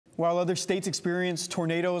While other states experience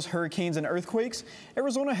tornadoes, hurricanes, and earthquakes,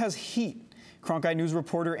 Arizona has heat. Cronkite News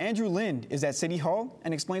reporter Andrew Lind is at City Hall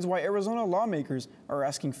and explains why Arizona lawmakers are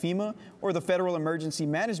asking FEMA, or the Federal Emergency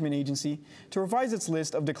Management Agency, to revise its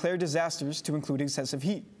list of declared disasters to include excessive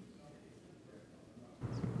heat.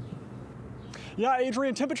 Yeah,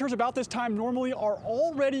 Adrian, temperatures about this time normally are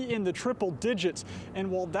already in the triple digits. And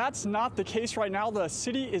while that's not the case right now, the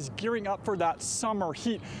city is gearing up for that summer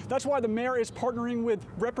heat. That's why the mayor is partnering with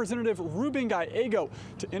Representative Ruben Gallego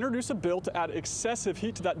to introduce a bill to add excessive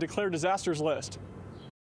heat to that declared disasters list.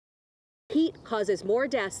 Heat causes more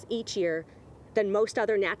deaths each year than most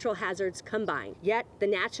other natural hazards combined. Yet, the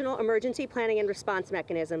National Emergency Planning and Response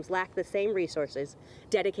mechanisms lack the same resources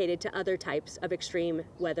dedicated to other types of extreme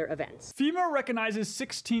weather events. FEMA recognizes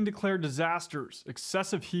 16 declared disasters.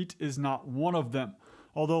 Excessive heat is not one of them.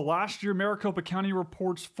 Although last year, Maricopa County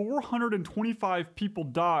reports 425 people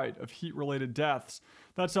died of heat-related deaths.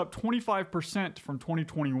 That's up 25% from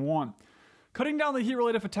 2021. Cutting down the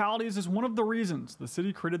heat-related fatalities is one of the reasons the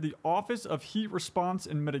city created the Office of Heat Response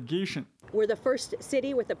and Mitigation. We're the first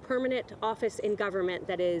city with a permanent office in government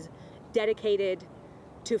that is dedicated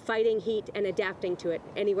to fighting heat and adapting to it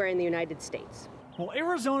anywhere in the United States. While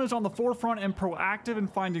Arizona is on the forefront and proactive in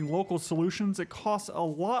finding local solutions, it costs a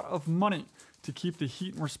lot of money to keep the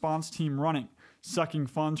heat and response team running, sucking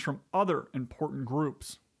funds from other important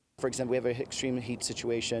groups. For example, we have an extreme heat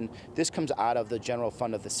situation. This comes out of the general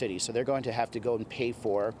fund of the city, so they're going to have to go and pay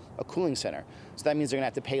for a cooling center. So that means they're going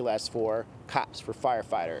to have to pay less for cops, for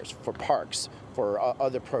firefighters, for parks, for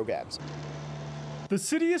other programs. The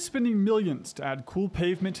city is spending millions to add cool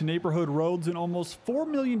pavement to neighborhood roads and almost $4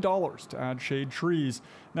 million to add shade trees.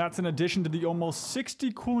 That's in addition to the almost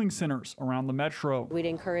 60 cooling centers around the metro. We'd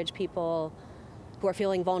encourage people who are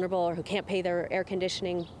feeling vulnerable or who can't pay their air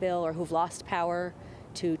conditioning bill or who've lost power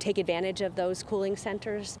to take advantage of those cooling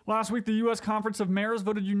centers. Last week, the U.S. Conference of Mayors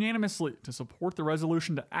voted unanimously to support the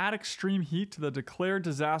resolution to add extreme heat to the declared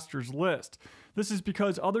disasters list. This is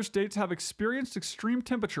because other states have experienced extreme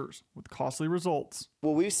temperatures with costly results.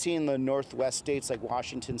 Well, we've seen the Northwest states like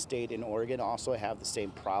Washington State and Oregon also have the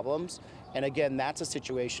same problems. And again, that's a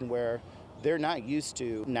situation where they're not used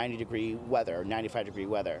to 90-degree weather or 95-degree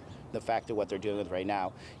weather. The fact that what they're dealing with right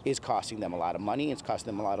now is costing them a lot of money. It's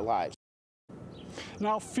costing them a lot of lives.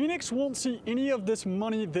 Now, Phoenix won't see any of this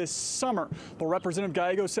money this summer, but Representative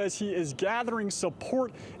Gallego says he is gathering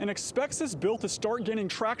support and expects this bill to start gaining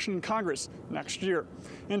traction in Congress next year.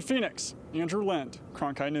 In Phoenix, Andrew Lind,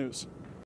 Cronkite News.